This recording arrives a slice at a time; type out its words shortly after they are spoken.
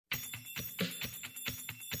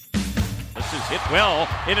is hit well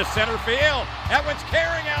into center field. That one's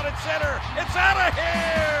carrying out at center. It's out of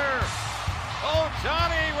here!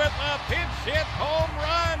 Ohtani with a pinch hit home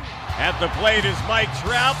run. At the plate is Mike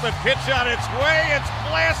Trout. The pitch on its way. It's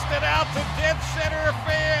blasted out to dead center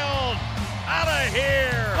field. Out of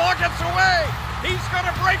here. Ball gets away. He's going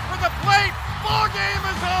to break for the plate. Ball game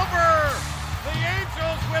is over. The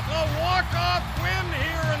Angels with a walk-off win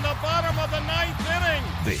here in the bottom of the ninth inning.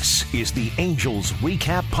 This is the Angels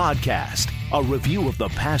Recap Podcast, a review of the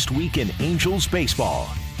past week in Angels baseball.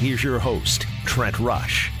 Here's your host, Trent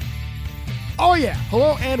Rush. Oh yeah,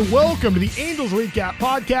 hello and welcome to the Angels Recap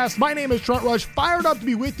Podcast. My name is Trent Rush, fired up to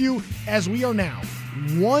be with you as we are now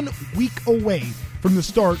 1 week away from the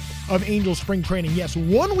start of Angels spring training. Yes,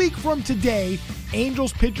 1 week from today,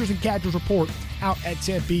 Angels pitchers and catchers report out at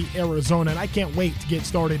Tempe, Arizona, and I can't wait to get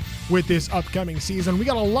started with this upcoming season. We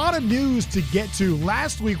got a lot of news to get to.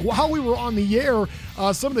 Last week, while we were on the air,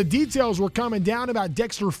 some of the details were coming down about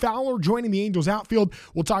Dexter Fowler joining the Angels outfield.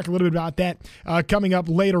 We'll talk a little bit about that coming up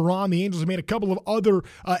later on. The Angels have made a couple of other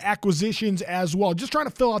acquisitions as well, just trying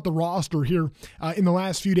to fill out the roster here in the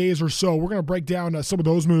last few days or so. We're going to break down some of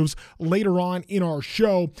those moves later on in our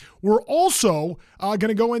show. We're also going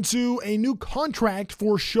to go into a new contract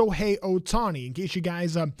for Shohei Ohtani. In case you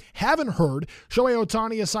guys haven't heard, Shohei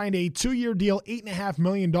Ohtani has signed a 2-year deal, $8.5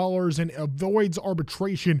 million, and avoids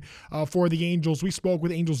arbitration for the Angels. We spoke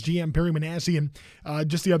with Angels GM Perry Minasian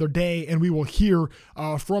just the other day, and we will hear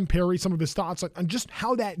from Perry some of his thoughts on just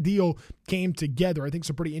how that deal came together. I think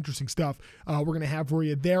some pretty interesting stuff we're going to have for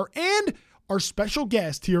you there. And our special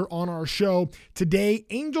guest here on our show today,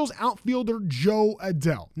 Angels outfielder Jo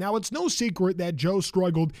Adell. Now, it's no secret that Joe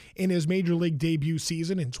struggled in his Major League debut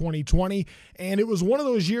season in 2020, and it was one of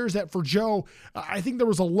those years that for Joe, I think there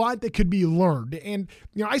was a lot that could be learned. And,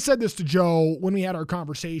 you know, I said this to Joe when we had our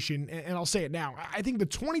conversation, and I'll say it now. I think the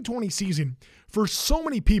 2020 season, for so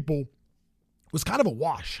many people, was kind of a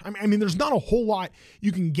wash. I mean, there's not a whole lot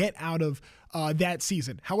you can get out of that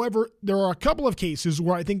season. However, there are a couple of cases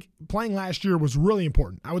where I think playing last year was really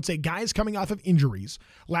important. I would say guys coming off of injuries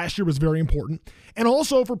last year was very important, and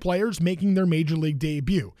also for players making their Major League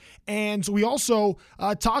debut. And so we also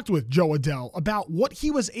talked with Jo Adell about what he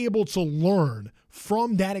was able to learn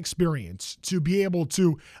from that experience to be able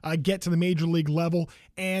to get to the Major League level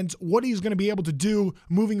and what he's going to be able to do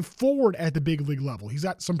moving forward at the big league level. He's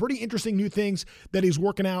got some pretty interesting new things that he's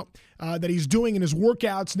working out, that he's doing in his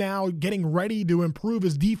workouts now, getting ready to improve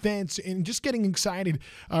his defense and just getting excited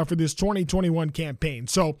for this 2021 campaign.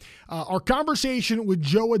 So our conversation with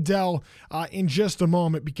Jo Adell in just a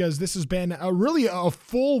moment, because this has been really a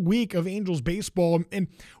full week of Angels baseball. And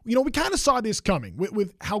you know, we kind of saw this coming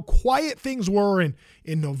with how quiet things were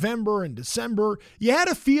in November and December. You had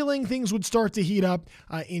a feeling things would start to heat up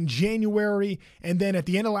in January. And then at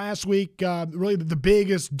the end of last week, really the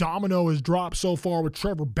biggest domino has dropped so far with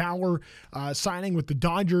Trevor Bauer signing with the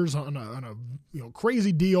Dodgers on a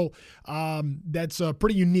crazy deal that's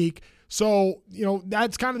pretty unique. So, you know,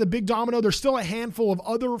 that's kind of the big domino. There's still a handful of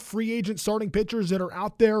other free agent starting pitchers that are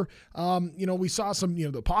out there. You know, we saw some,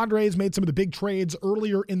 the Padres made some of the big trades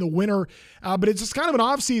earlier in the winter, but it's just kind of an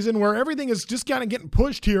offseason where everything is just kind of getting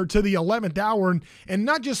pushed here to the 11th hour, and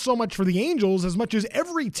not just so much for the Angels as much as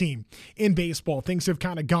every team in baseball. Things have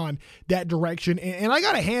kind of gone that direction. And I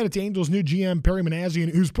got to hand it to Angels new GM Perry Minasian,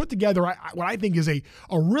 who's put together what I think is a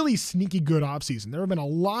really sneaky good offseason. There have been a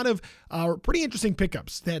lot of pretty interesting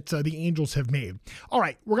pickups that the Angels have made. All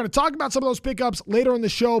right, we're going to talk about some of those pickups later in the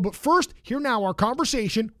show, but first, here now our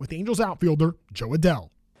conversation with Angels outfielder Jo Adell.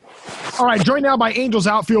 All right, joined now by Angels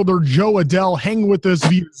outfielder Jo Adell, hanging with us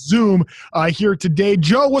via Zoom here today.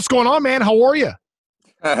 Joe, what's going on, man? How are you?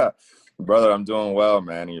 Brother, I'm doing well,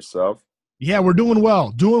 man. And yourself? Yeah, we're doing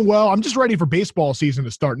well. I'm just ready for baseball season to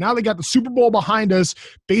start. Now they got the Super Bowl behind us.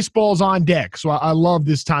 Baseball's on deck. So I love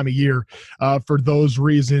this time of year for those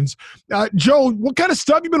reasons. Joe, what kind of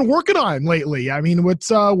stuff you been working on lately? I mean,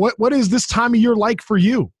 what is this time of year like for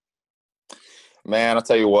you? Man, I'll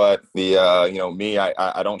tell you what, me,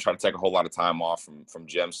 I don't try to take a whole lot of time off from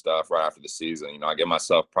gym stuff right after the season. You know, I give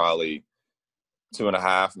myself probably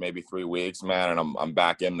 2.5, maybe 3 weeks, man, and I'm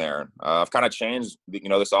back in there. I've kind of changed,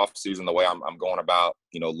 this off season, the way I'm going about,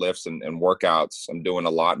 lifts and workouts. I'm doing a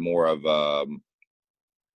lot more of I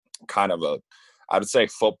would say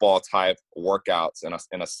football type workouts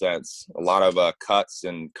in a sense. A lot of cuts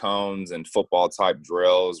and cones and football type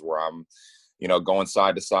drills where I'm, going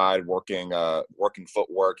side to side, working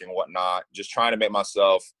footwork and whatnot, just trying to make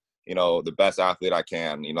myself, the best athlete I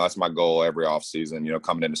can. That's my goal every off season,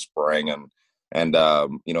 coming into spring and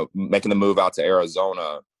making the move out to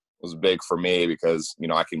Arizona was big for me because, you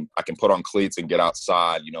know, I can put on cleats and get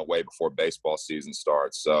outside, you know, way before baseball season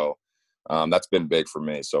starts. So that's been big for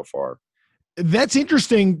me so far. That's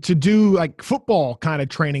interesting to do, like football kind of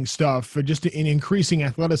training stuff, just in increasing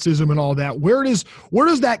athleticism and all that. Where does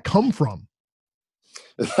that come from?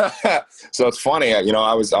 So it's funny, you know,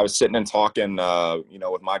 I was sitting and talking, you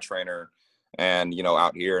know, with my trainer and, you know,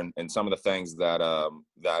 out here, and some of the things that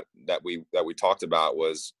we talked about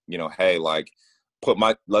was, you know, hey, like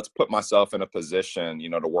let's put myself in a position, you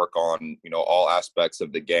know, to work on, you know, all aspects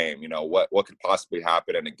of the game. You know, what could possibly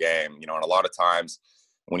happen in a game, you know, and a lot of times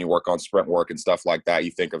when you work on sprint work and stuff like that,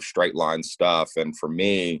 you think of straight line stuff. And for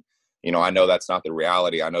me, you know, I know that's not the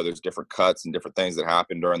reality. I know there's different cuts and different things that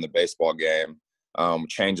happen during the baseball game,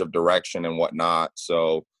 change of direction and whatnot.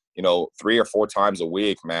 So, you know, 3 or 4 times a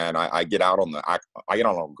week, man, I get out on I get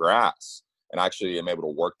on grass and actually am able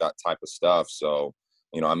to work that type of stuff. So,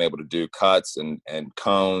 you know, I'm able to do cuts and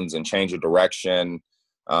cones and change of direction,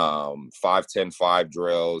 5-10-5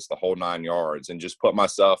 drills, the whole 9 yards, and just put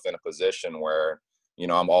myself in a position where, you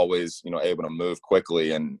know, I'm always, you know, able to move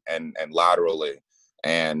quickly and laterally,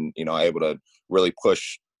 and, you know, able to really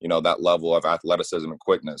push, you know, that level of athleticism and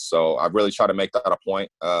quickness. So I've really tried to make that a point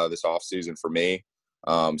this off season for me,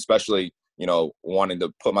 especially, you know, wanting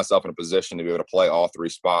to put myself in a position to be able to play all 3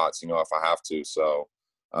 spots, you know, if I have to. So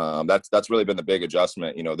that's really been the big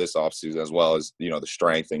adjustment, you know, this off season, as well as, you know, the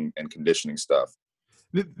strength and conditioning stuff.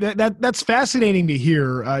 That's fascinating to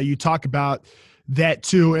hear. You talk about that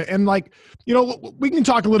too. And like, you know, we can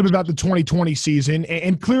talk a little bit about the 2020 season,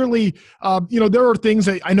 and clearly, you know, there are things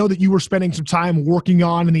that I know that you were spending some time working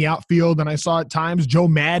on in the outfield. And I saw at times Joe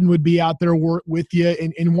Madden would be out there with you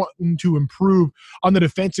and wanting to improve on the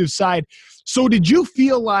defensive side. So did you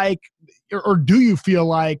feel like, or do you feel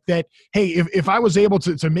like that, hey, if I was able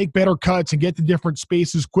to make better cuts and get to different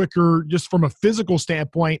spaces quicker, just from a physical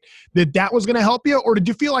standpoint, that was going to help you? Or did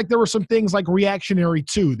you feel like there were some things like reactionary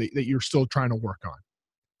too that you're still trying to work on?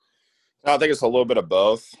 I think it's a little bit of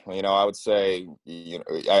both. You know, I would say, you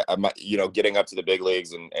know, I might, you know, getting up to the big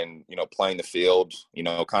leagues and, you know, playing the field, you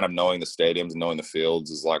know, kind of knowing the stadiums and knowing the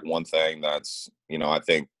fields is like one thing that's, you know, I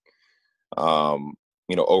think,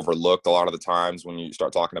 you know, overlooked a lot of the times when you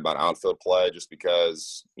start talking about outfield play, just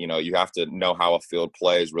because, you know, you have to know how a field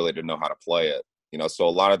plays really to know how to play it. You know, so a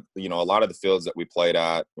lot of the fields that we played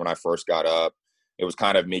at when I first got up, it was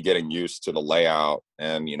kind of me getting used to the layout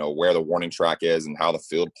and, you know, where the warning track is and how the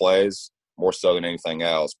field plays more so than anything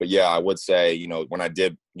else. But yeah, I would say, you know, when I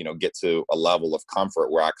did, you know, get to a level of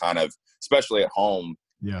comfort where I kind of, especially at home,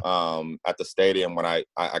 at the stadium, when I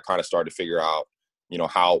kind of started to figure out, you know,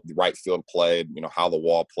 how the right field played, you know, how the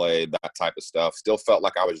wall played, that type of stuff. Still felt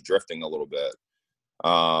like I was drifting a little bit,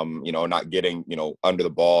 you know, not getting, you know, under the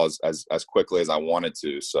ball as quickly as I wanted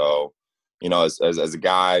to. So, you know, as a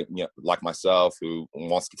guy, you know, like myself, who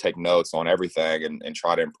wants to take notes on everything and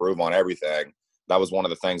try to improve on everything, that was one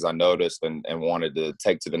of the things I noticed and wanted to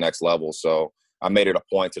take to the next level. So I made it a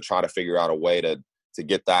point to try to figure out a way to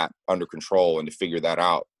get that under control and to figure that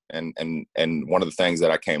out. And one of the things that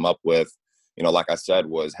I came up with, you know, like I said,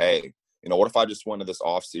 was, hey, you know, what if I just went to this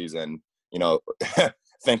off season, you know,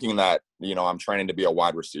 thinking that, you know, I'm training to be a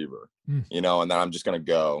wide receiver, you know, and then I'm just going to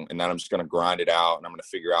go and then I'm just going to grind it out and I'm going to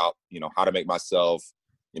figure out, you know, how to make myself,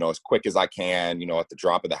 you know, as quick as I can, you know, at the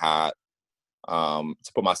drop of the hat,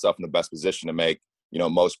 to put myself in the best position to make, you know,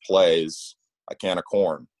 most plays a can of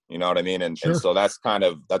corn, you know what I mean? And so that's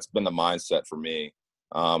been the mindset for me.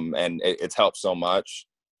 And it's helped so much.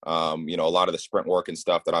 You know, a lot of the sprint work and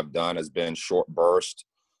stuff that I've done has been short burst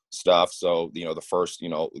stuff. So, you know, the first, you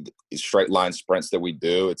know, straight line sprints that we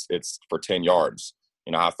do, it's for 10 yards.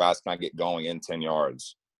 You know, how fast can I get going in 10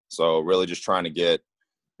 yards? So really just trying to get,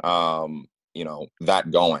 you know, that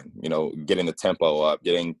going, you know, getting the tempo up,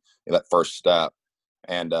 getting that first step.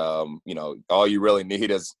 And, you know, all you really need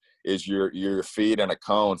is your feet and a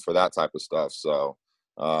cone for that type of stuff. So,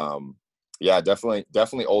 yeah,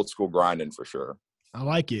 definitely old school grinding for sure. I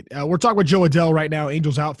like it. We're talking with Joe Adell right now,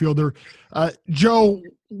 Angels outfielder. Joe,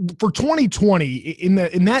 for 2020, in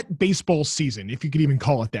that baseball season, if you could even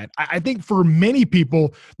call it that, I think for many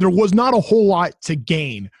people, there was not a whole lot to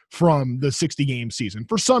gain from the 60-game season.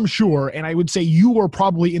 For some, sure, and I would say you were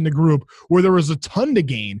probably in the group where there was a ton to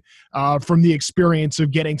gain from the experience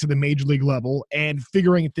of getting to the major league level and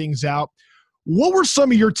figuring things out. What were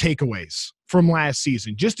some of your takeaways from last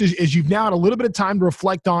season, just as you've now had a little bit of time to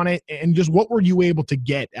reflect on it, and just what were you able to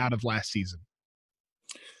get out of last season?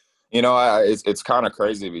 You know, it's kind of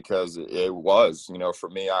crazy because it was, you know, for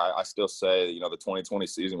me, I still say, you know, the 2020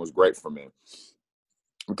 season was great for me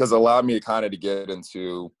because it allowed me kind of to get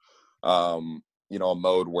into, you know, a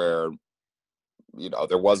mode where,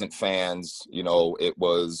 there wasn't fans. It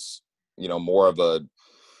was, more of a,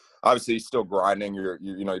 obviously still grinding.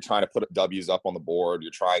 You're trying to put W's up on the board.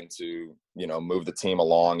 You're trying to, move the team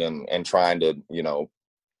along and trying to,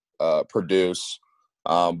 produce.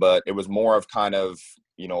 But it was more of kind of,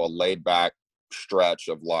 a laid back stretch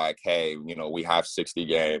of like, hey, we have 60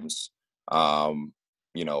 games.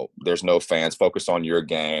 There's no fans. Focus on your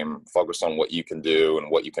game, focus on what you can do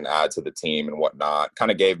and what you can add to the team and whatnot.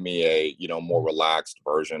 Kind of gave me a, more relaxed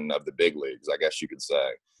version of the big leagues, I guess you could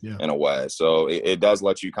say, in a way. So it does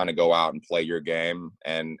let you kind of go out and play your game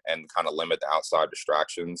and kind of limit the outside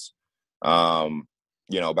distractions. But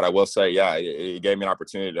I will say, it gave me an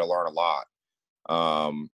opportunity to learn a lot.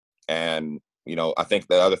 I think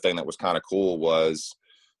the other thing that was kind of cool was,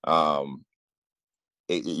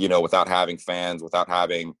 without having fans, without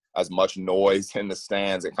having as much noise in the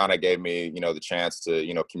stands, it kind of gave me, the chance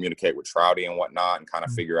to, communicate with Trouty and whatnot and kind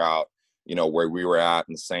of figure out, where we were at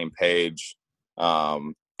on the same page.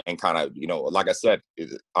 And kind of, like I said,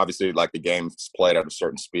 obviously like the game's played at a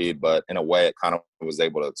certain speed, but in a way it kind of was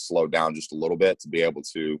able to slow down just a little bit to be able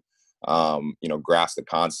to, grasp the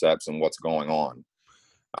concepts and what's going on.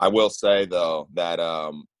 I will say though, that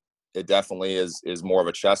it definitely is more of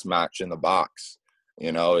a chess match in the box.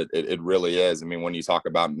 It really is. I mean, when you talk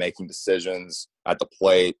about making decisions at the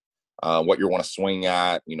plate, what you want to swing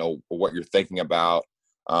at, what you're thinking about,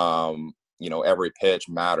 every pitch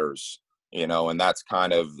matters, and that's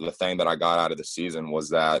kind of the thing that I got out of the season was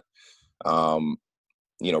that,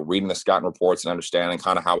 reading the scouting reports and understanding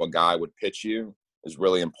kind of how a guy would pitch you is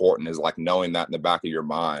really important, is like knowing that in the back of your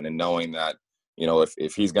mind and knowing that,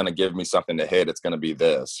 if he's going to give me something to hit, it's going to be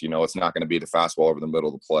this, it's not going to be the fastball over the middle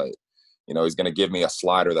of the plate. He's going to give me a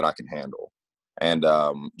slider that I can handle. And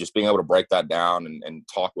just being able to break that down and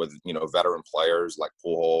talk with, veteran players like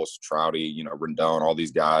Pujols, Trouty, Rendon, all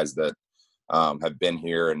these guys that have been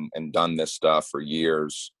here and done this stuff for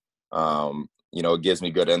years, it gives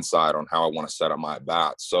me good insight on how I want to set up my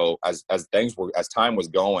at-bats. So as time was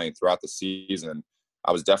going throughout the season,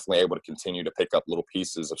 I was definitely able to continue to pick up little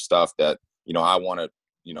pieces of stuff that, I want to,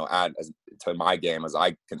 add to my game as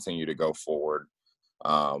I continue to go forward.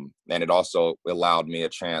 And it also allowed me a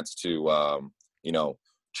chance to,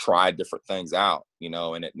 try different things out,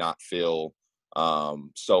 and it not feel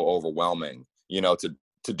so overwhelming,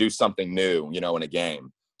 to do something new, in a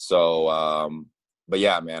game. So, but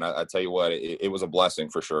yeah, man, I tell you what, it was a blessing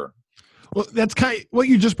for sure. Well, that's kind of what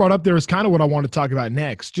you just brought up there is kind of what I want to talk about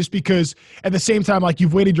next, just because at the same time, like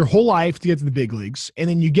you've waited your whole life to get to the big leagues and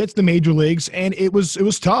then you get to the major leagues and it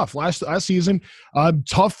was tough last season,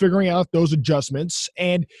 tough figuring out those adjustments.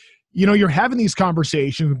 And, you're having these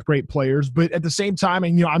conversations with great players, but at the same time,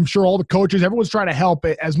 and, I'm sure all the coaches, everyone's trying to help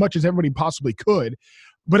as much as everybody possibly could.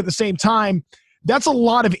 But at the same time, that's a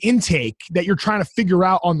lot of intake that you're trying to figure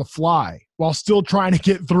out on the fly while still trying to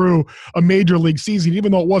get through a major league season,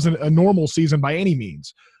 even though it wasn't a normal season by any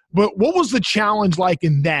means. But what was the challenge like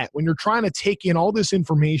in that when you're trying to take in all this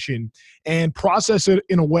information and process it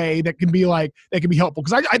in a way that can be helpful?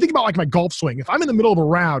 Because I think about like my golf swing. If I'm in the middle of a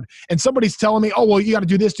round and somebody's telling me, oh, well, you got to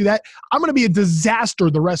do this, do that, I'm going to be a disaster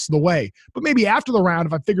the rest of the way. But maybe after the round,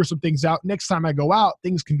 if I figure some things out, next time I go out,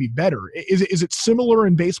 things can be better. Is it similar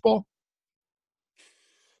in baseball?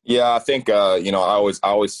 Yeah, I think, I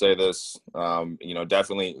always say this,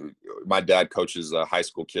 definitely my dad coaches high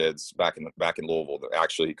school kids back in Louisville.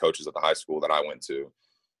 Actually, he coaches at the high school that I went to.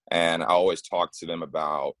 And I always talk to them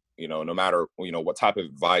about, no matter, what type of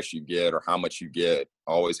advice you get or how much you get,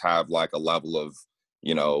 always have like a level of,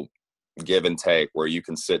 give and take where you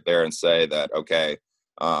can sit there and say that, okay,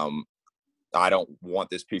 I don't want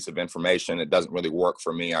this piece of information. It doesn't really work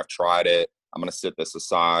for me. I've tried it. I'm going to sit this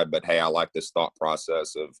aside, but hey, I like this thought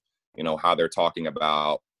process of, how they're talking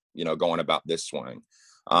about, going about this swing.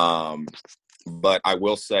 But I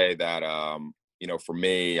will say that, for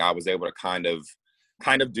me, I was able to kind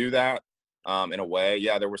of do that in a way.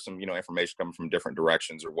 Yeah, there was some, information coming from different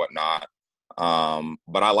directions or whatnot.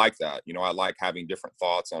 But I like that, I like having different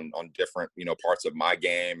thoughts on different, parts of my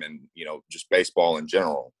game and, just baseball in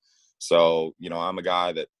general. So, I'm a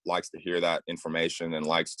guy that likes to hear that information and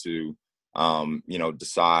likes to,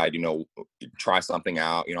 decide, try something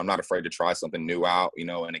out. I'm not afraid to try something new out, in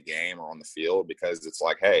a game or on the field, because it's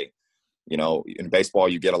like, hey, in baseball,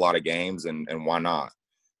 you get a lot of games and why not?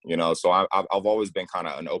 So I've always been kind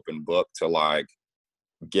of an open book to like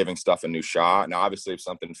giving stuff a new shot. Now, obviously, if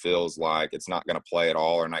something feels like it's not going to play at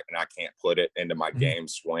all and I can't put it into my game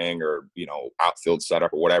swing or, outfield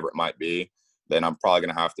setup or whatever it might be, then I'm probably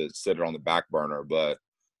going to have to sit it on the back burner. But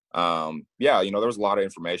there was a lot of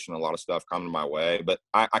information, a lot of stuff coming my way, but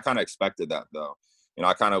I kind of expected that though,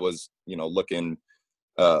 I kind of was,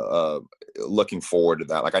 looking forward to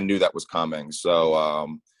that. Like I knew that was coming. So,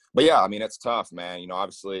 but yeah, I mean, it's tough, man.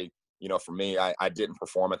 Obviously, for me, I didn't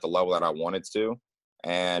perform at the level that I wanted to.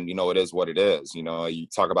 And, it is what it is. You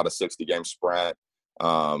talk about a 60-game sprint.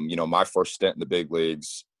 My first stint in the big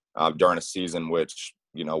leagues during a season, which,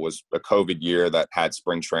 was a COVID year that had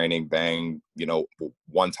spring training bang,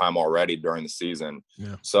 one time already during the season.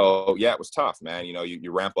 Yeah. So, yeah, it was tough, man.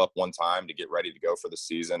 You ramp up one time to get ready to go for the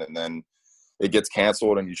season, and then it gets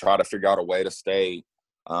canceled and you try to figure out a way to stay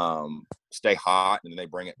hot, and then they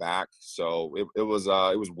bring it back. So it was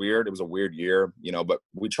weird. It was a weird year, but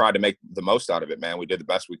we tried to make the most out of it, man. We did the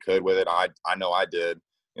best we could with it. I know I did.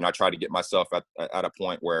 I tried to get myself at a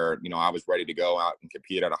point where, I was ready to go out and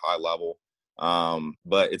compete at a high level.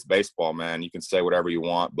 But it's baseball, man. You can say whatever you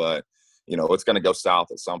want, but it's going to go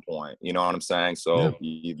south at some point. You know what I'm saying? So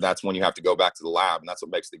that's when you have to go back to the lab, and that's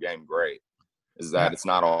what makes the game great. Is that it's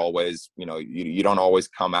not always, you don't always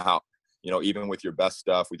come out, even with your best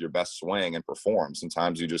stuff, with your best swing and perform.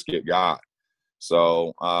 Sometimes you just get got.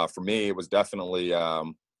 So for me, it was definitely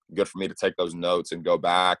good for me to take those notes and go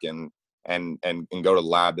back and go to the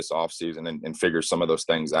lab this offseason and figure some of those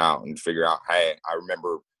things out and figure out, hey, I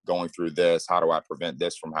remember going through this. How do I prevent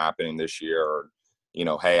this from happening this year? Or,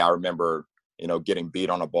 hey, I remember, getting beat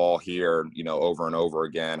on a ball here, over and over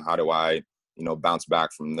again. How do I, bounce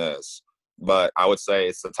back from this? But I would say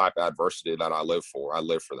it's the type of adversity that I live for. I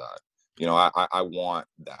live for that. I want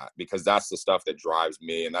that, because that's the stuff that drives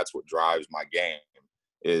me, and that's what drives my game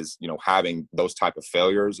is, having those type of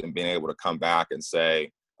failures and being able to come back and say,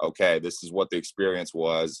 okay, this is what the experience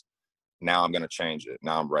was. Now I'm going to change it.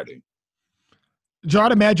 Now I'm ready. Joe,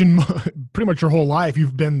 I'd imagine pretty much your whole life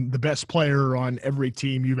you've been the best player on every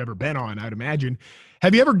team you've ever been on, I'd imagine.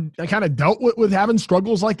 Have you ever kind of dealt with having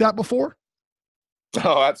struggles like that before?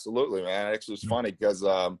 Oh, absolutely, man. It's just funny because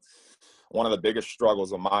one of the biggest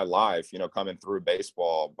struggles of my life, coming through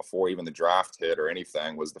baseball before even the draft hit or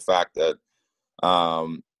anything, was the fact that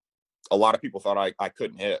a lot of people thought I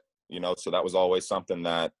couldn't hit, so that was always something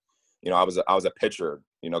that, I was a pitcher,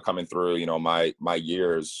 coming through, my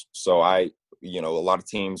years. So a lot of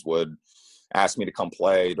teams would ask me to come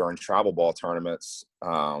play during travel ball tournaments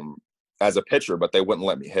as a pitcher, but they wouldn't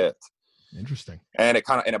let me hit. Interesting. And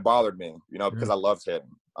it bothered me, because I loved hitting.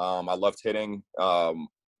 I loved hitting,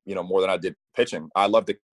 more than I did pitching. I loved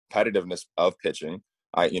the competitiveness of pitching.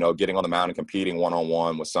 Getting on the mound and competing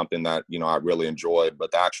one-on-one was something that, I really enjoyed,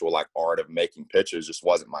 but the actual art of making pitches just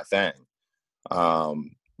wasn't my thing.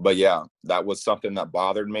 But yeah, that was something that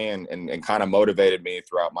bothered me and kind of motivated me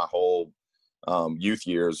throughout my whole youth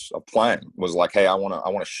years of playing. Was like, hey, I want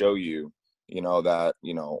to show you, that,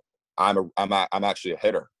 I'm actually a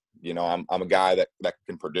hitter. I'm a guy that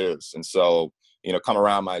can produce. And so, come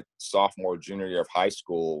around my sophomore, junior year of high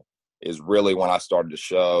school is really when I started to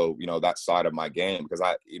show, that side of my game, because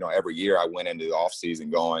every year I went into the off season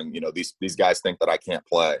going, these guys think that I can't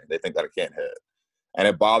play. They think that I can't hit. And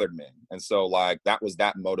it bothered me. And so that was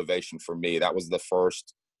that motivation for me. That was the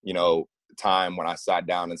first, time when I sat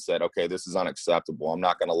down and said, okay, this is unacceptable. I'm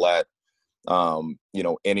not going to let,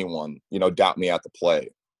 anyone, doubt me at the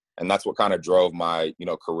plate. And that's what kind of drove my,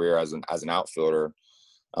 career as an outfielder,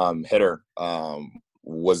 hitter,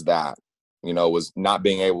 was that, was not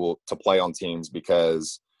being able to play on teams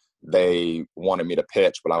because they wanted me to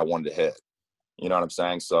pitch, but I wanted to hit. You know what I'm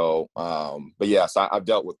saying? So, but yes, I've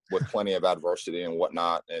dealt with plenty of adversity and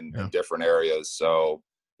whatnot in different areas. So,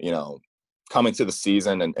 coming to the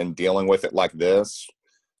season and dealing with it like this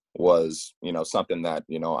was, something that,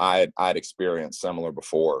 I'd experienced similar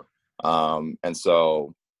before. And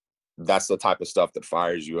so that's the type of stuff that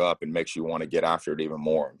fires you up and makes you want to get after it even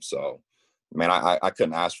more. So, man, I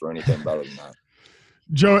couldn't ask for anything better than that.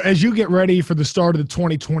 Joe, as you get ready for the start of the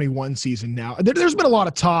 2021 season now, there's been a lot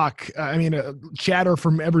of talk, chatter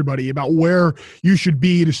from everybody about where you should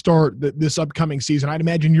be to start this upcoming season. I'd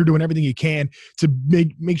imagine you're doing everything you can to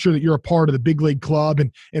make sure that you're a part of the big league club.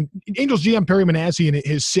 And Angels GM Perry Minasian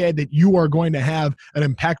has said that you are going to have an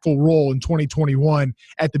impactful role in 2021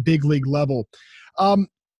 at the big league level.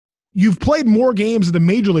 You've played more games at the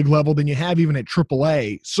major league level than you have even at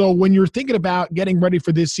AAA. So when you're thinking about getting ready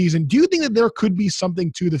for this season, do you think that there could be something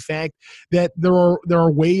to the fact that there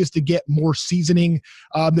are ways to get more seasoning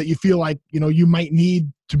that you feel like, you might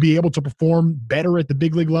need to be able to perform better at the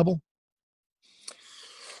big league level?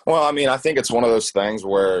 Well, I think it's one of those things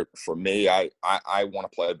where for me, I want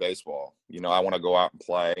to play baseball. I want to go out and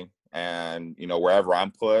play, and, wherever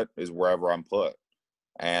I'm put is wherever I'm put.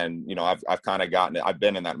 And, I've kind of I've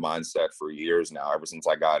been in that mindset for years now, ever since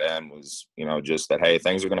I got in, was, just that, hey,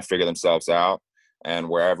 things are going to figure themselves out. and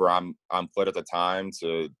wherever I'm put at the time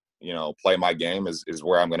to, you know, play my game is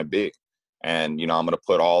where I'm going to be. And, you know, I'm going to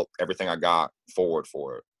put everything I got forward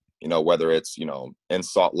for it, you know, whether it's, you know, in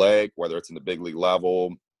Salt Lake, whether it's in the big league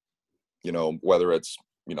level, you know, whether it's,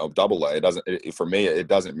 you know, AA. For me, it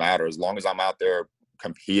doesn't matter. As long as I'm out there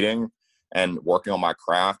competing and working on my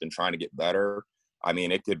craft and trying to get better. I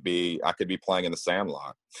mean, I could be playing in the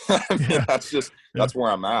Sandlot. I mean, that's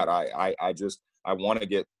where I'm at. I want to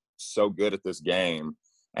get so good at this game,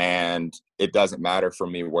 and it doesn't matter for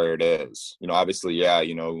me where it is. You know, obviously, yeah,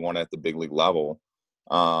 you know, we want it at the big league level.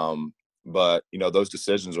 But, you know, those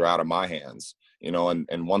decisions are out of my hands, you know,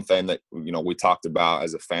 and one thing that, you know, we talked about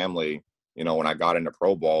as a family, you know, when I got into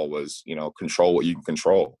pro ball was, you know, control what you can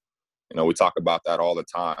control. You know, we talk about that all the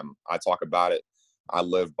time. I talk about it. I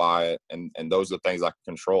live by it. And those are the things I can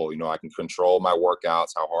control. You know, I can control my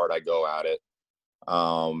workouts, how hard I go at it.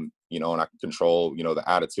 You know, and I can control, you know, the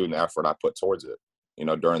attitude and the effort I put towards it, you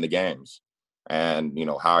know, during the games, and, you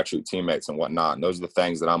know, how I treat teammates and whatnot. And those are the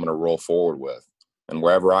things that I'm going to roll forward with. And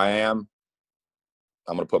wherever I am,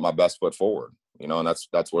 I'm going to put my best foot forward, you know, and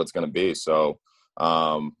that's what it's going to be. So,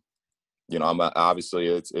 you know, obviously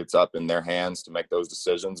it's up in their hands to make those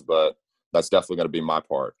decisions, but that's definitely going to be my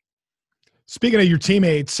part. Speaking of your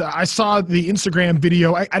teammates, I saw the Instagram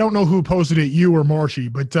video. I don't know who posted it, you or Marshy,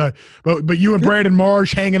 but you and Brandon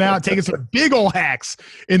Marsh hanging out, taking some big old hacks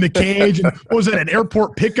in the cage. And what was it, an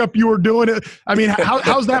airport pickup you were doing? I mean,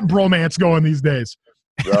 how's that bromance going these days?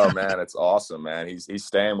 Oh man, it's awesome, man. He's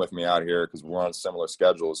staying with me out here because we're on similar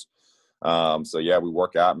schedules. So yeah, we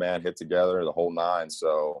work out, man, hit together, the whole nine.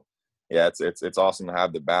 So yeah, it's awesome to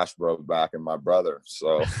have the Bash Bro back and my brother.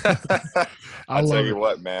 So I'll tell you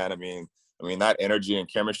what, man. I mean that energy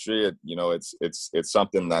and chemistry, you know, it's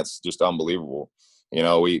something that's just unbelievable. You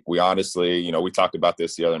know, we honestly, you know, we talked about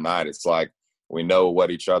this the other night. It's like we know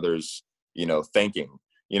what each other's, you know, thinking.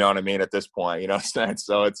 You know what I mean? At this point, you know what I'm saying?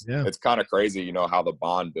 So it's kind of crazy, you know, how the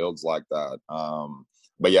bond builds like that.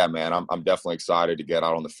 But yeah, man, I'm definitely excited to get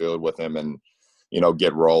out on the field with him and, you know,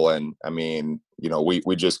 get rolling. I mean, you know,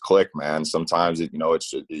 we just click, man. Sometimes you know,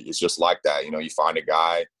 it's just like that. You know, you find a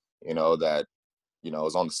guy, you know, that, you know,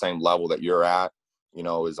 is on the same level that you're at, you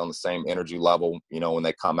know, is on the same energy level, you know, when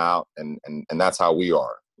they come out, and that's how we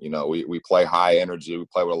are. You know, we play high energy, we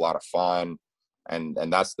play with a lot of fun. And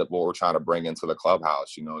that's what we're trying to bring into the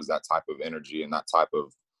clubhouse, you know, is that type of energy and that type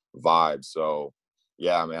of vibe. So,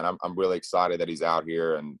 yeah, man, I'm really excited that he's out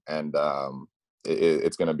here, and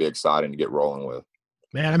it's going to be exciting to get rolling with.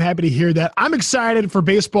 Man, I'm happy to hear that. I'm excited for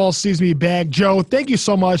baseball season to be back. Joe, thank you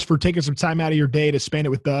so much for taking some time out of your day to spend it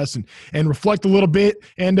with us and reflect a little bit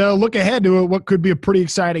and look ahead to what could be a pretty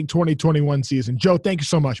exciting 2021 season. Joe, thank you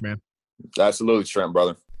so much, man. Absolutely, Trent,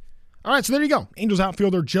 brother. All right, so there you go. Angels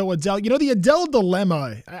outfielder Joe Adell. You know, the Adell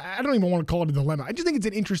dilemma, I don't even want to call it a dilemma. I just think it's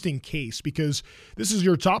an interesting case because this is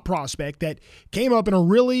your top prospect that came up in a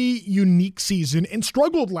really unique season and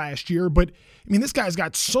struggled last year. But, I mean, this guy's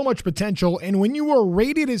got so much potential. And when you are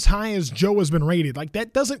rated as high as Joe has been rated, like,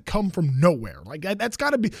 that doesn't come from nowhere. Like, that's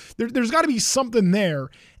got to be – there's got to be something there.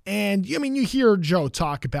 And, I mean, you hear Joe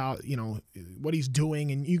talk about, you know, what he's doing,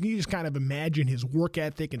 and you can just kind of imagine his work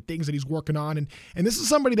ethic and things that he's working on. And this is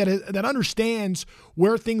somebody that understands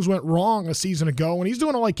where things went wrong a season ago, and he's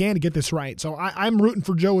doing all he can to get this right. So I'm rooting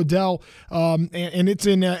for Joe Adell, and it's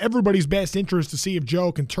in everybody's best interest to see if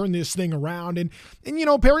Joe can turn this thing around. And you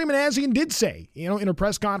know, Perry Minasian did say, you know, in a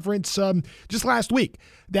press conference just last week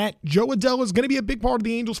that Joe Adell is going to be a big part of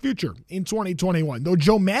the Angels' future in 2021. Though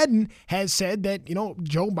Joe Madden has said that, you know,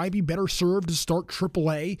 Joe might be better served to start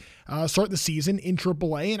AAA, start the season in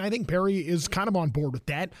AAA, and I think Perry is kind of on board with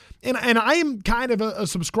that. And I am kind of a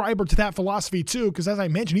subscriber to that philosophy too, because as I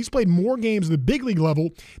mentioned, he's played more games at the big league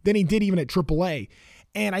level than he did even at AAA.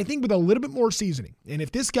 And I think with a little bit more seasoning, and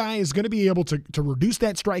if this guy is going to be able to reduce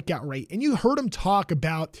that strikeout rate, and you heard him talk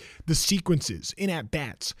about the sequences in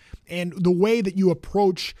at-bats and the way that you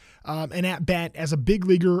approach an at-bat as a big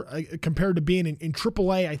leaguer compared to being in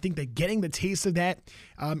AAA, I think that getting the taste of that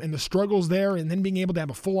and the struggles there, and then being able to have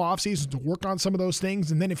a full offseason to work on some of those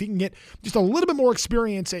things, and then if he can get just a little bit more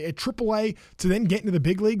experience at AAA to then get into the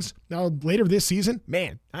big leagues later this season,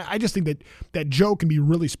 man, I just think that Joe can be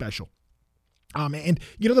really special. And,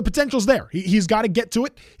 you know, the potential's there. He's got to get to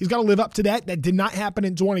it. He's got to live up to that. That did not happen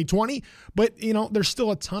in 2020. But, you know, there's still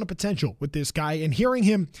a ton of potential with this guy. And hearing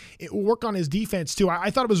him work on his defense, too, I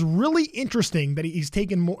thought it was really interesting that he's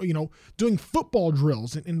taken more, you know, doing football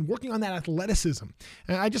drills and working on that athleticism.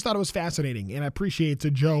 And I just thought it was fascinating. And I appreciate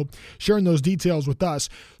Joe sharing those details with us.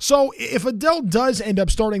 So if Adell does end up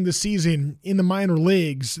starting the season in the minor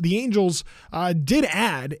leagues, the Angels did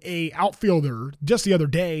add a outfielder just the other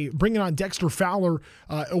day, bringing on Dexter Fowler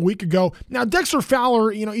a week ago. Now, Dexter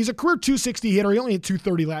Fowler, he's a career 260 hitter. He only hit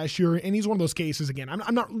 230 last year, and he's one of those cases, again,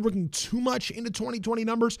 I'm not looking too much into 2020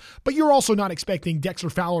 numbers, but you're also not expecting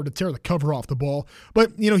Dexter Fowler to tear the cover off the ball.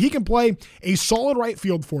 But, he can play a solid right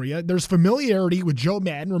field for you. There's familiarity with Joe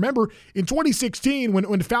Madden. Remember, in 2016,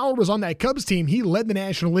 when Fowler was on that Cubs team, he led the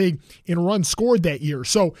National League in runs scored that year.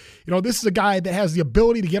 So, this is a guy that has the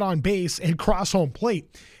ability to get on base and cross home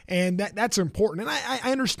plate. And that's important. And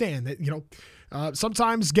I understand that,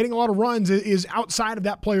 sometimes getting a lot of runs is outside of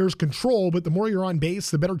that player's control, but the more you're on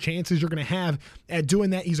base, the better chances you're going to have at doing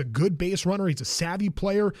that. He's a good base runner. He's a savvy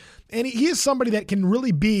player. And he is somebody that can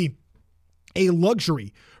really be a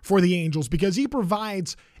luxury for the Angels because he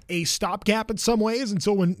provides a stopgap in some ways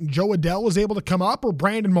until when Joe Adell was able to come up, or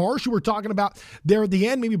Brandon Marsh, who we're talking about there at the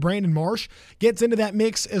end, maybe Brandon Marsh gets into that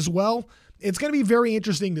mix as well. It's going to be very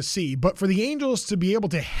interesting to see. But for the Angels to be able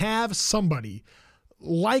to have somebody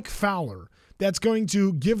like Fowler that's going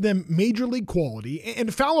to give them major league quality,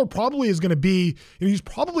 and Fowler probably is going to be, he's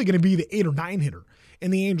probably going to be the 8 or 9 hitter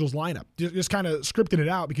in the Angels lineup. Just kind of scripted it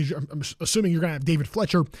out because I'm assuming you're going to have David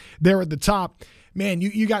Fletcher there at the top. Man,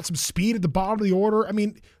 you got some speed at the bottom of the order. I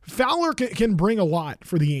mean, Fowler can bring a lot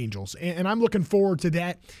for the Angels, and I'm looking forward to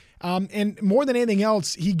that. And more than anything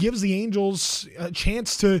else, he gives the Angels a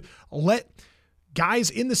chance to let guys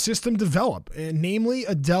in the system develop, and namely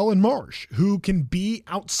Adell and Marsh, who can be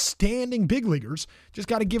outstanding big leaguers. Just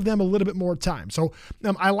got to give them a little bit more time. So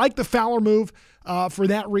I like the Fowler move for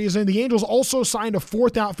that reason. The Angels also signed a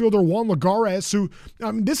fourth outfielder, Juan Lagares, who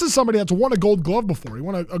this is somebody that's won a Gold Glove before. He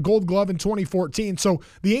won a Gold Glove in 2014. So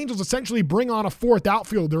the Angels essentially bring on a fourth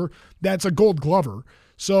outfielder that's a Gold Glover.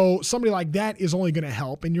 So somebody like that is only going to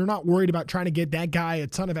help, and you're not worried about trying to get that guy a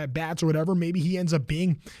ton of at-bats or whatever. Maybe he ends up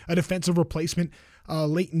being a defensive replacement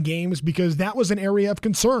late in games, because that was an area of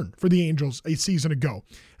concern for the Angels a season ago.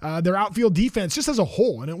 Their outfield defense, just as a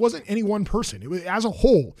whole, and it wasn't any one person, it was as a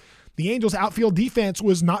whole, the Angels' outfield defense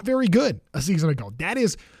was not very good a season ago. That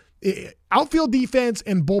is, outfield defense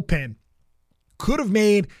and bullpen could have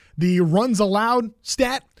made the runs allowed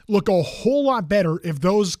stat look a whole lot better if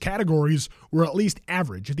those categories were at least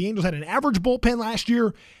average. If the Angels had an average bullpen last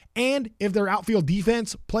year, and if their outfield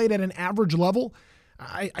defense played at an average level,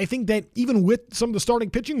 I think that even with some of the starting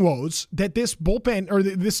pitching woes, that this bullpen or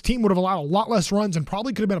this team would have allowed a lot less runs and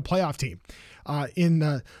probably could have been a playoff team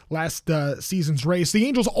in last season's race. The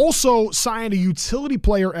Angels also signed a utility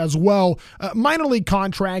player as well, minor league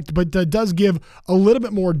contract, but does give a little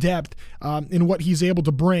bit more depth in what he's able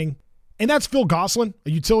to bring. And that's Phil Gosselin,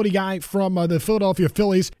 a utility guy from the Philadelphia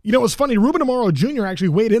Phillies. It was funny. Ruben Amaro Jr. actually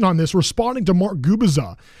weighed in on this, responding to Mark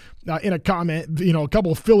Gubicza in a comment, a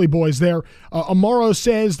couple of Philly boys there. Amaro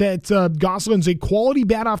says that Gosselin's a quality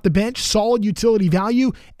bat off the bench, solid utility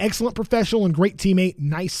value, excellent professional, and great teammate.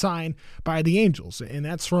 Nice sign by the Angels. And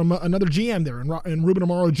that's from another GM there in Ruben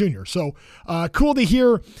Amaro Jr. So cool to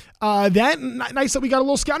hear that. Nice that we got a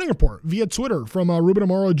little scouting report via Twitter from Ruben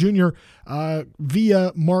Amaro Jr.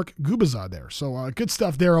 Via Mark Gubicza there. So good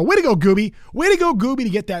stuff there. Way to go, Gooby. Way to go, Gooby, to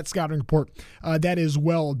get that scouting report. That is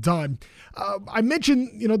well done. I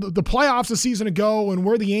mentioned, the playoffs a season ago and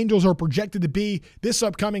where the Angels are projected to be this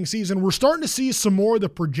upcoming season. We're starting to see some more of the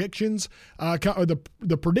predictions,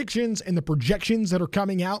 the predictions and the projections that are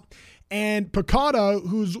coming out. And Picada,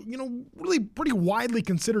 who's, really pretty widely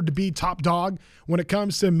considered to be top dog when it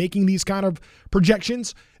comes to making these kind of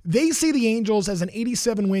projections, they see the Angels as an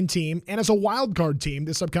 87-win team and as a wild card team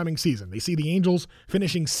this upcoming season. They see the Angels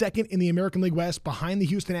finishing second in the American League West behind the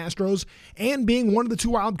Houston Astros and being one of the 2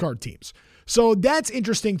 wild card teams. So that's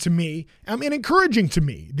interesting to me, and encouraging to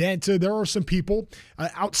me that there are some people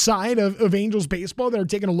outside of Angels baseball that are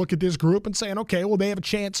taking a look at this group and saying, okay, well, they have a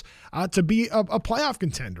chance to be a playoff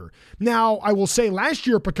contender. Now, I will say last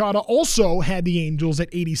year, Picada also had the Angels at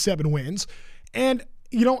 87 wins, and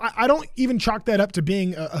I don't even chalk that up to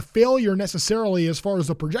being a failure necessarily as far as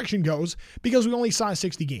the projection goes, because we only saw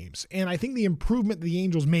 60 games. And I think the improvement the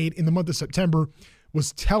Angels made in the month of September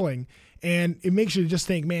was telling. And it makes you just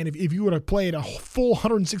think, man, if you would have played a full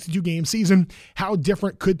 162-game season, how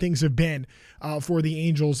different could things have been for the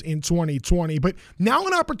Angels in 2020? But now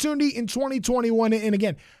an opportunity in 2021. And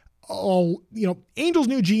again, Angels'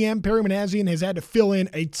 new GM, Perry Manassian, has had to fill in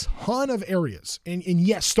a ton of areas. And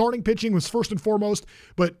yes, starting pitching was first and foremost,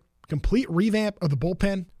 but complete revamp of the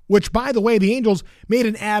bullpen, which, by the way, the Angels made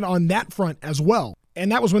an ad on that front as well.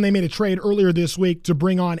 And that was when they made a trade earlier this week to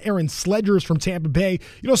bring on Aaron Sledgers from Tampa Bay.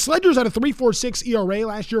 Sledgers had a 3.46 ERA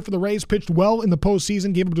last year for the Rays, pitched well in the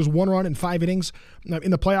postseason, gave up just 1 run in 5 innings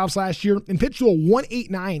in the playoffs last year, and pitched to a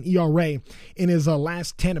 1.89 ERA in his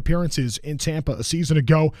last 10 appearances in Tampa a season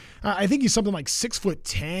ago. I think he's something like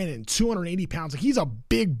 6'10" and 280 pounds. Like, he's a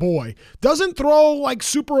big boy. Doesn't throw like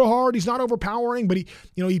super hard. He's not overpowering, but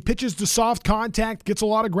he pitches to soft contact, gets a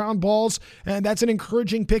lot of ground balls, and that's an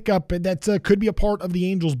encouraging pickup, and that could be a part of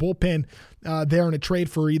the Angels bullpen there in a trade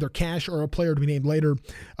for either cash or a player to be named later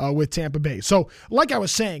with Tampa Bay. So, like I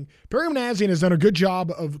was saying, Perry Minasian has done a good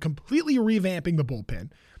job of completely revamping the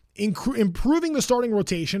bullpen, improving the starting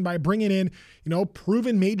rotation by bringing in,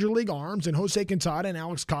 proven major league arms and Jose Quintana and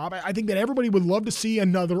Alex Cobb. I think that everybody would love to see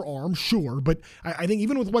another arm, sure, but I think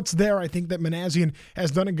even with what's there, I think that Minasian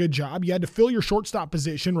has done a good job. You had to fill your shortstop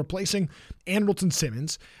position, replacing Andrelton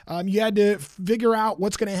Simmons. You had to figure out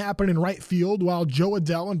what's going to happen in right field while Joe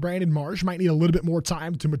Adell and Brandon Marsh might need a little bit more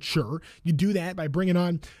time to mature. You do that by bringing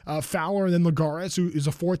on Fowler and then Lagares, who is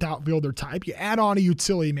a fourth outfielder type. You add on a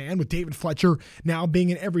utility man with David Fletcher now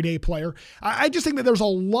being an everyday player. I just think that there's a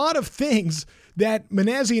lot of things that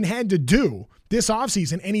Minasian had to do this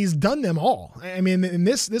offseason, and he's done them all. I mean, and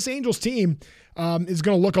this Angels team is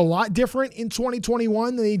going to look a lot different in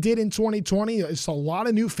 2021 than they did in 2020. It's a lot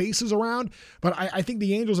of new faces around, but I think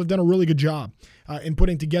the Angels have done a really good job in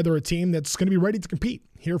putting together a team that's going to be ready to compete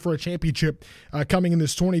here for a championship coming in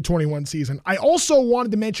this 2021 season. I also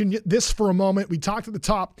wanted to mention this for a moment. We talked at the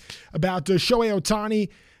top about Shohei Ohtani,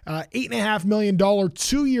 $8.5 million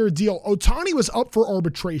 2-year deal. Ohtani was up for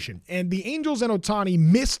arbitration, and the Angels and Ohtani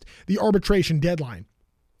missed the arbitration deadline.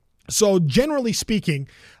 So generally speaking,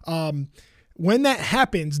 when that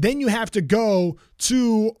happens, then you have to go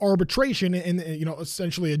to arbitration, and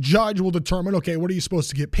essentially a judge will determine, okay, what are you supposed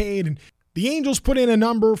to get paid? And the Angels put in a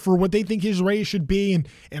number for what they think his raise should be, and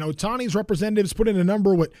Ohtani's representatives put in a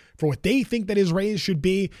number for what they think that his raise should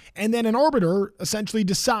be, and then an arbiter essentially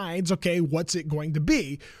decides, okay, what's it going to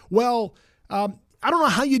be? Well, I don't know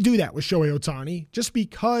how you do that with Shohei Ohtani, just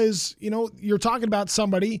because, you're talking about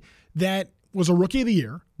somebody that was a rookie of the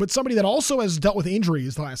year, but somebody that also has dealt with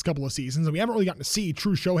injuries the last couple of seasons, and we haven't really gotten to see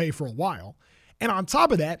true Shohei for a while. And on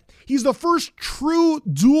top of that, he's the first true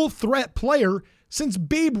dual threat player since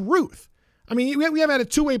Babe Ruth. I mean, we haven't had a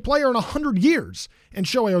two-way player in 100 years, and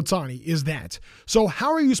Shohei Ohtani is that. So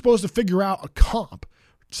how are you supposed to figure out a comp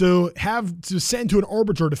to send to an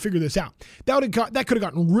arbiter to figure this out? That could have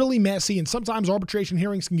gotten really messy, and sometimes arbitration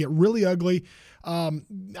hearings can get really ugly.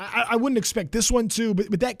 I wouldn't expect this one to,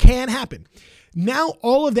 but that can happen. Now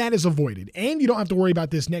all of that is avoided, and you don't have to worry about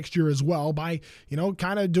this next year as well by,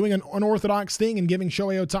 kind of doing an unorthodox thing and giving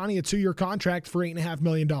Shohei Ohtani a 2-year contract for $8.5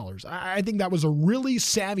 million. I think that was a really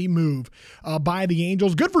savvy move by the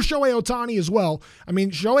Angels. Good for Shohei Ohtani as well. I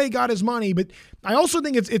mean, Shohei got his money, but I also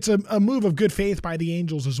think it's a move of good faith by the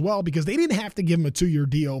Angels as well, because they didn't have to give him a 2-year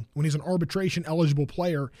deal when he's an arbitration-eligible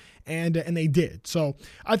player, and they did. So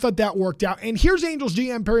I thought that worked out. And here's Angels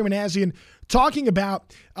GM Perry Minasian talking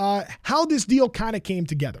about how this deal kind of came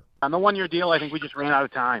together. On the 1-year deal, I think we just ran out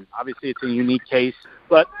of time. Obviously, it's a unique case.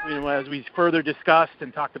 But as we further discussed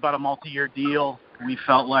and talked about a multi-year deal, we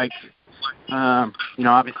felt like,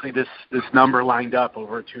 obviously this number lined up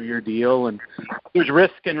over a 2-year deal. And there's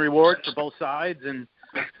risk and reward for both sides. And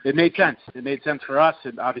it made sense. It made sense for us.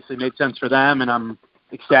 It obviously made sense for them. And I'm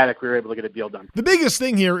ecstatic we were able to get a deal done. The biggest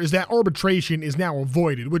thing here is that arbitration is now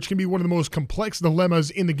avoided, which can be one of the most complex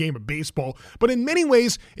dilemmas in the game of baseball. But in many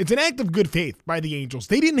ways, it's an act of good faith by the Angels.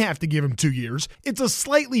 They didn't have to give him 2 years. It's a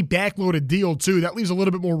slightly backloaded deal, too. That leaves a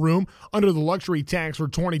little bit more room under the luxury tax for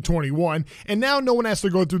 2021. And now no one has to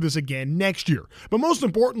go through this again next year. But most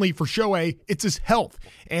importantly for Shohei, it's his health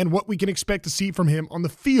and what we can expect to see from him on the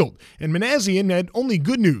field. And Minasian had only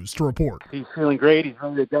good news to report. He's feeling great. He's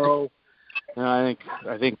ready to go. I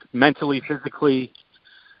think mentally, physically,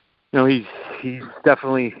 he's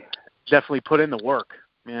definitely put in the work,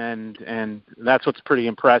 and that's what's pretty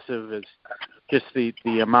impressive is just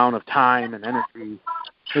the amount of time and energy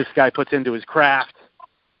this guy puts into his craft.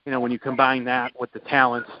 When you combine that with the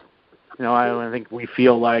talent, I think we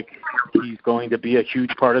feel like he's going to be a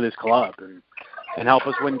huge part of this club and help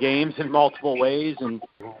us win games in multiple ways, and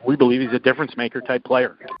we believe he's a difference-maker type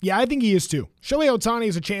player. Yeah, I think he is too. Shohei Ohtani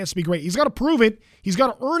has a chance to be great. He's got to prove it. He's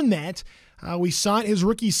got to earn that. We saw it his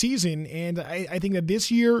rookie season, and I think that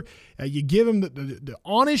this year you give him the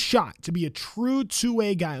honest shot to be a true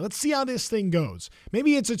two-way guy. Let's see how this thing goes.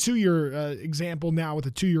 Maybe it's a 2-year example now with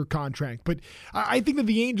a 2-year contract, but I think that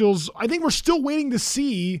the Angels, I think we're still waiting to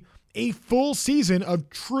see a full season of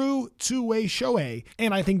true two-way Shohei,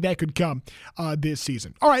 and I think that could come this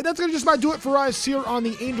season. All right, that's going to just about do it for us here on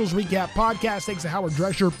the Angels Recap Podcast. Thanks to Howard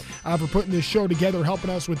Drescher for putting this show together, helping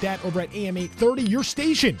us with that over at AM 830, your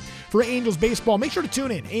station for Angels baseball. Make sure to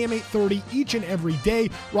tune in, AM 830, each and every day.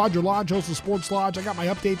 Roger Lodge hosts the Sports Lodge. I got my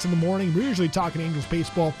updates in the morning. We're usually talking Angels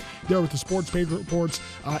baseball there with the Sports Page Reports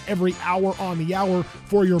every hour on the hour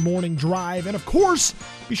for your morning drive. And of course,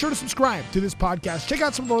 be sure to subscribe to this podcast. Check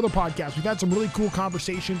out some of our other podcasts. We've had some really cool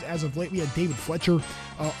conversations as of late. We had David Fletcher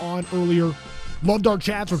on earlier. Loved our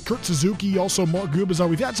chats with Kurt Suzuki, also Mark Gubizar.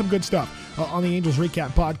 We've had some good stuff on the Angels Recap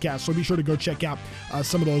Podcast, so be sure to go check out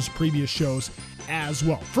some of those previous shows as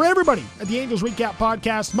well. For everybody at the Angels Recap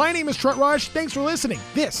Podcast, my name is Trent Rush. Thanks for listening.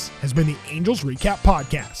 This has been the Angels Recap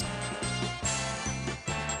Podcast.